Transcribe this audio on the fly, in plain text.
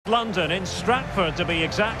London, in Stratford to be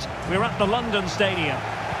exact. We're at the London Stadium.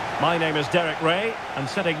 My name is Derek Ray, and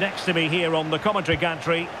sitting next to me here on the commentary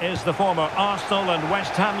gantry is the former Arsenal and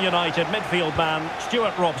West Ham United midfield man,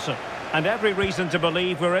 Stuart Robson. And every reason to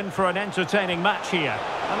believe we're in for an entertaining match here.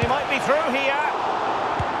 And he might be through here.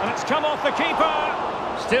 And it's come off the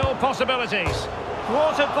keeper. Still possibilities.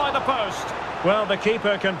 Thwarted by the post. Well, the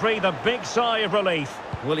keeper can breathe a big sigh of relief.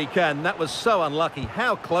 Well, he can. That was so unlucky.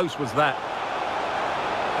 How close was that?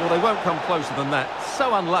 Well, they won't come closer than that.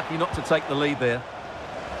 So unlucky not to take the lead there.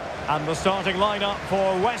 And the starting lineup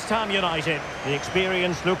for West Ham United. The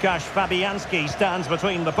experienced Łukasz Fabianski stands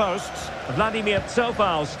between the posts. Vladimir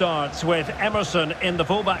Cofal starts with Emerson in the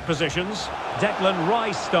fullback positions. Declan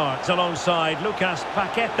Rice starts alongside Lucas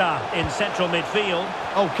Paqueta in central midfield.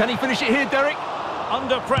 Oh, can he finish it here, Derek?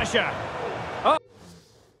 Under pressure. Oh.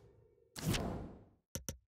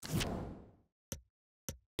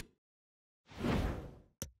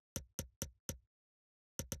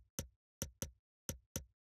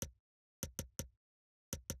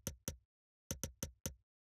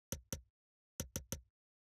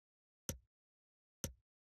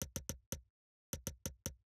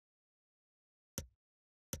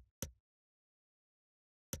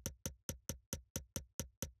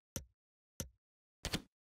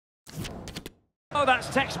 Oh,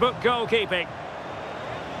 that's textbook goalkeeping.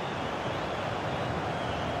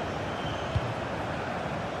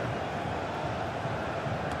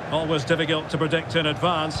 Always difficult to predict in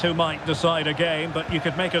advance who might decide a game, but you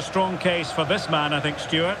could make a strong case for this man, I think,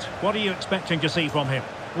 Stuart. What are you expecting to see from him?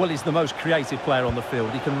 Well, he's the most creative player on the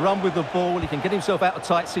field. He can run with the ball, he can get himself out of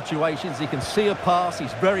tight situations, he can see a pass,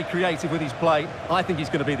 he's very creative with his play. I think he's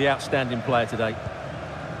going to be the outstanding player today.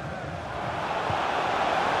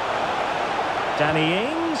 Danny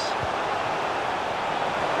Ings.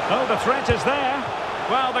 Oh, the threat is there.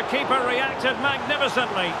 Well, the keeper reacted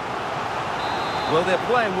magnificently. Well, they're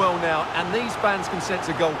playing well now, and these fans can sense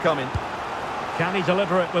a goal coming. Can he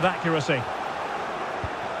deliver it with accuracy?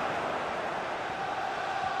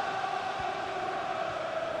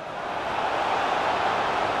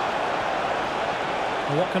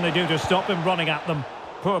 Well, what can they do to stop him running at them?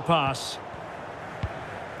 Poor pass.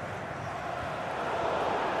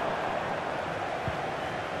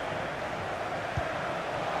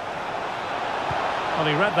 Well,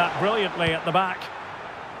 he read that brilliantly at the back.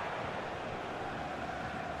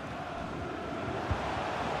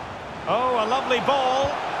 Oh, a lovely ball.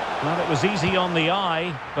 Well, it was easy on the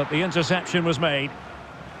eye, but the interception was made.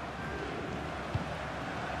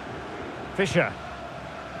 Fischer.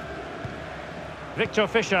 Victor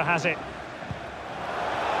Fischer has it.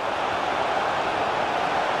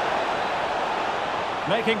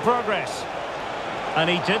 Making progress. And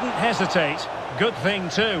he didn't hesitate. Good thing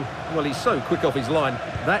too. Well, he's so quick off his line.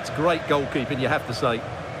 That's great goalkeeping, you have to say.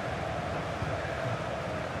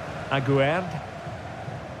 Aguerd.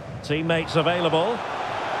 Teammates available.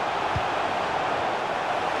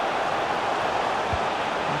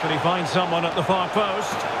 Can he find someone at the far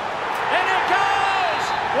post? In it goes!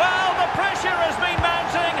 Well, the pressure has been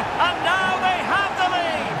mounting, and now they have the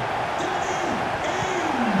lead.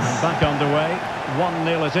 And back underway.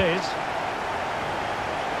 1-0 it is.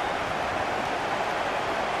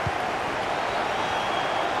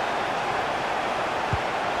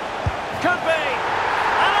 Could be.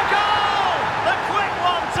 And a goal! The quick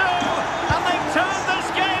one too! And they've turned this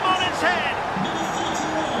game on its head.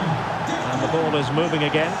 And the ball is moving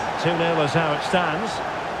again. 2-0 is how it stands.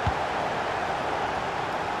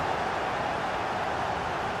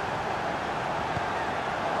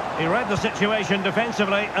 He read the situation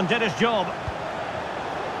defensively and did his job.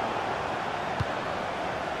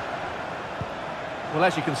 Well,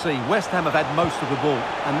 as you can see, West Ham have had most of the ball,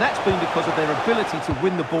 and that's been because of their ability to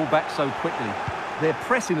win the ball back so quickly. Their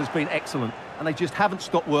pressing has been excellent, and they just haven't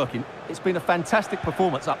stopped working. It's been a fantastic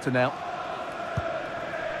performance up to now.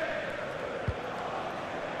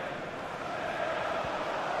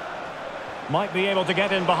 Might be able to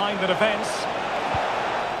get in behind the defence.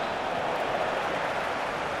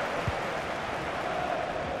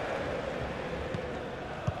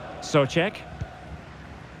 Souček.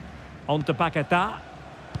 On to Paqueta.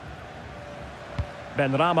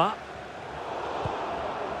 Benrahma.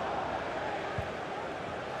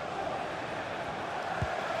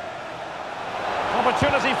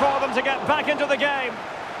 Opportunity for them to get back into the game.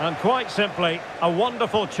 And quite simply, a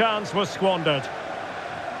wonderful chance was squandered.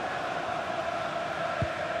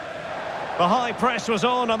 The high press was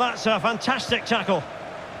on, and that's a fantastic tackle.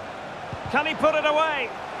 Can he put it away?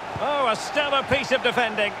 Oh, a stellar piece of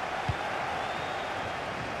defending.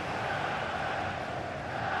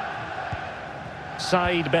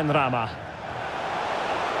 Said Benrahma.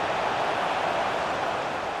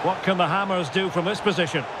 What can the Hammers do from this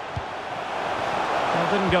position?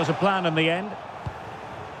 Well, didn't go to plan in the end.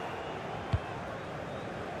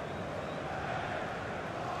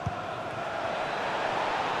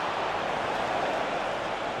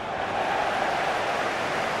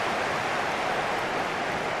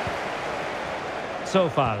 So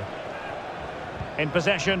far. In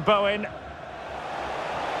possession, Bowen.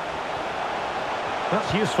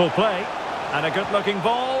 That's useful play. And a good-looking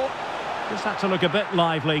ball. Just had to look a bit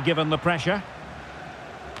lively given the pressure.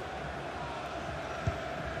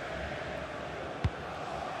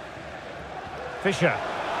 Fisher.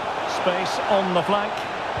 Space on the flank.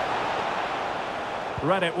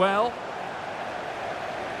 Read it well.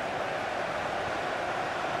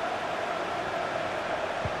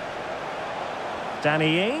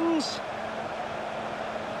 Danny Ings.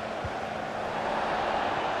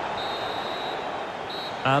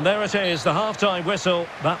 And there it is, the half-time whistle.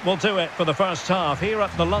 That will do it for the first half here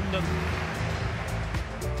at the London.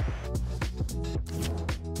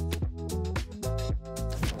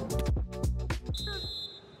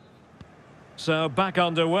 So back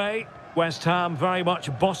underway. West Ham very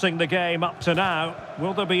much bossing the game up to now.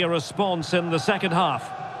 Will there be a response in the second half?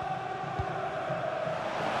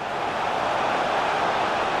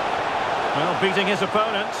 Well, beating his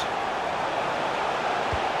opponent.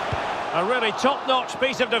 A really top-notch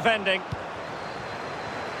piece of defending.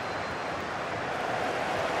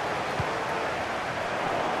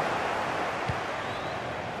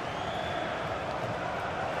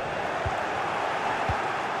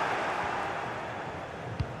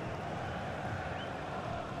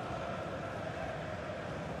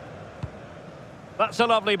 That's a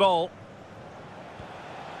lovely ball.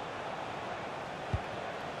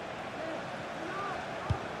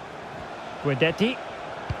 Guidetti.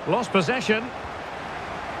 Lost possession.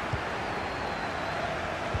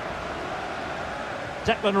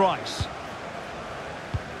 Declan Rice.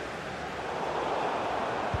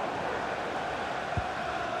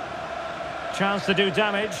 Chance to do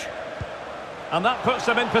damage. And that puts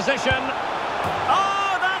them in position.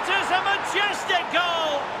 Oh, that is a majestic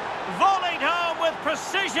goal! Volleyed home with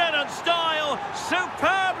precision and style.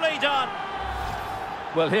 Superbly done.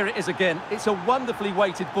 Well, here it is again. It's a wonderfully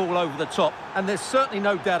weighted ball over the top, and there's certainly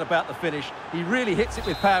no doubt about the finish. He really hits it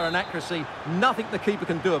with power and accuracy. Nothing the keeper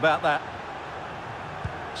can do about that.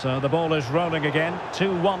 So the ball is rolling again.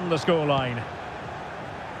 2-1 the scoreline.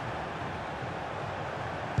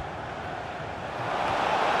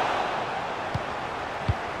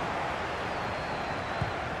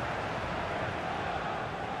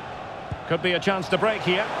 Could be a chance to break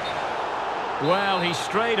here. Well, he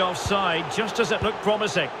strayed offside just as it looked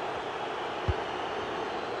promising.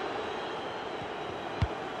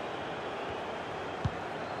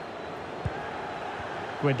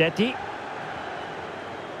 Guidetti.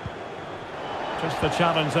 Just the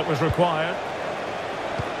challenge that was required.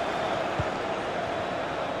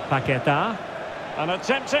 Paqueta. And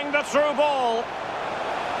attempting the through ball.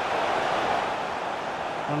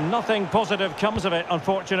 And nothing positive comes of it,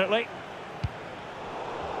 unfortunately.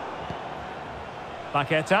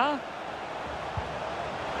 Paqueta.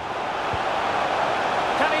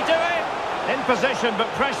 Can he do it? In position, but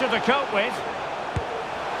pressure to cope with.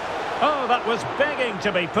 Oh, that was begging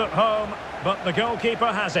to be put home, but the goalkeeper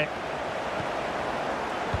has it.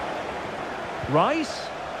 Rice.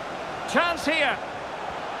 Chance here.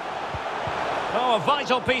 Oh, a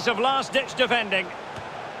vital piece of last-ditch defending.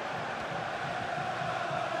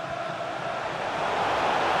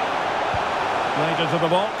 Played into the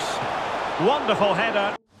box. Wonderful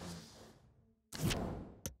header.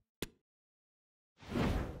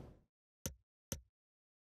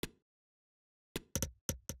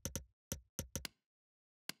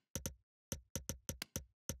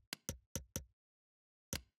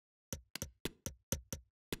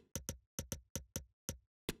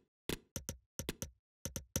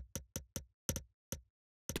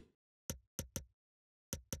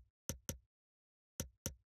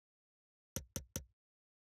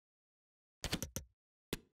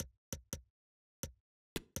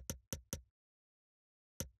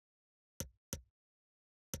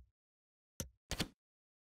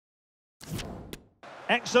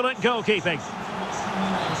 Excellent goalkeeping.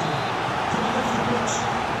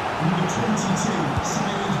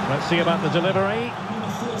 Let's see about the delivery.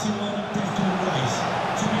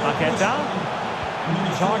 Paqueta.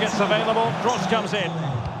 Targets available. Cross comes in.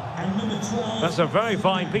 That's a very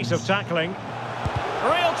fine piece of tackling.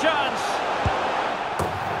 Real chance.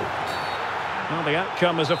 Well, the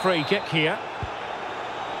outcome is a free kick here.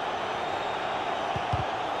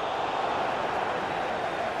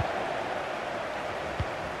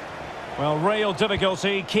 Well, real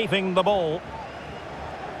difficulty keeping the ball.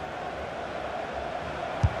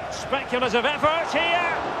 Speculative effort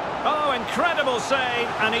here. Oh, incredible save,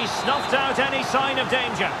 and he snuffed out any sign of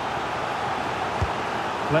danger.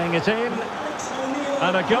 Playing it in,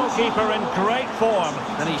 and a goalkeeper in great form.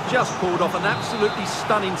 And he's just pulled off an absolutely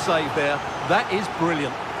stunning save there. That is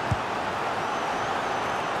brilliant.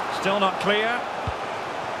 Still not clear.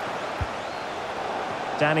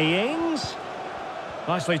 Danny Ings.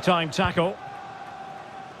 Nicely timed tackle.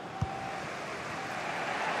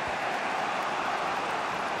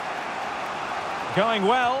 Going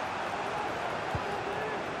well.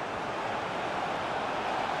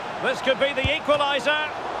 This could be the equaliser.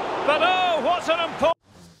 But oh, what an important...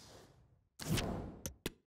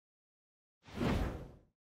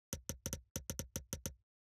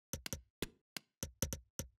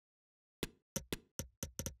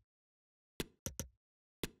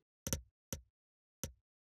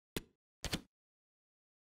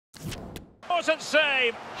 Important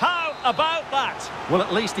save. How about that? Well,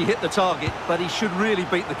 at least he hit the target, but he should really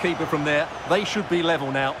beat the keeper from there. They should be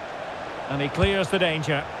level now. And he clears the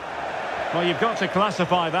danger. Well, you've got to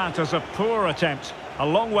classify that as a poor attempt. A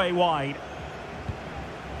long way wide.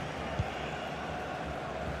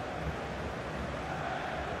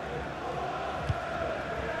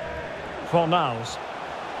 Fornals.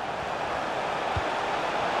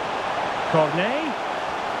 Cornet.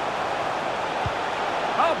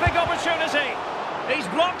 Oh, big opportunity. He's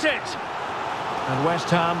blocked it. And West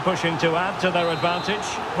Ham pushing to add to their advantage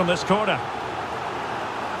from this corner.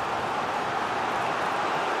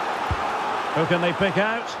 Who can they pick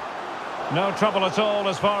out? No trouble at all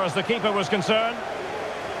as far as the keeper was concerned.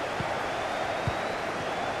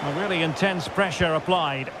 A really intense pressure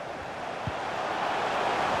applied.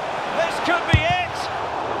 This could be it!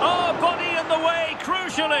 Oh, body in the way,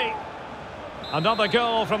 crucially! Another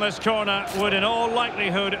goal from this corner would in all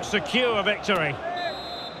likelihood secure victory.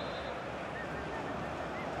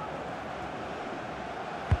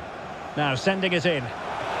 Now sending it in.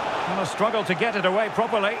 And a struggle to get it away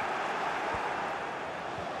properly.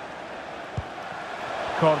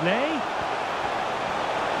 Cornet.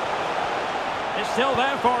 It's still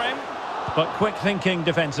there for him. But quick thinking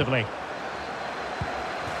defensively.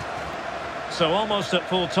 So almost at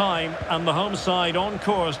full time, and the home side on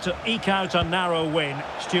course to eke out a narrow win.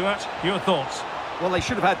 Stuart, your thoughts? Well, they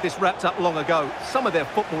should have had this wrapped up long ago. Some of their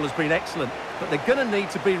football has been excellent, but they're going to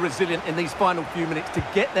need to be resilient in these final few minutes to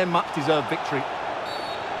get their much-deserved victory.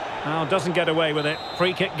 Now doesn't get away with it.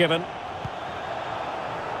 Free kick given.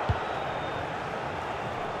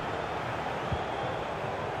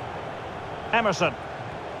 Emerson.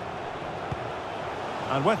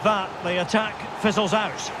 And with that, the attack fizzles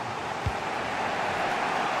out.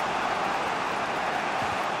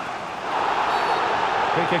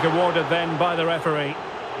 Free kick awarded then by the referee.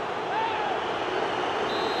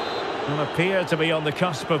 And appeared to be on the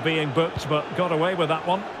cusp of being booked, but got away with that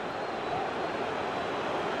one.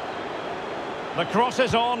 The cross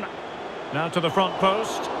is on. Now to the front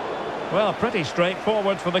post. Well, pretty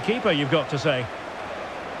straightforward for the keeper, you've got to say.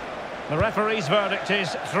 The referee's verdict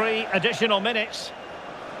is 3 additional minutes.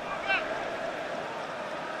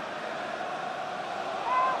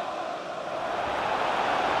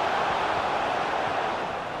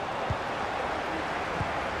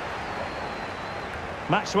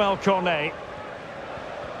 Maxwell Cornet.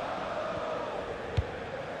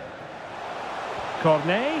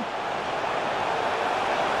 Cornet.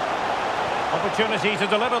 Opportunity to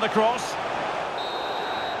deliver the cross.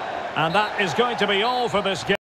 And that is going to be all for this game.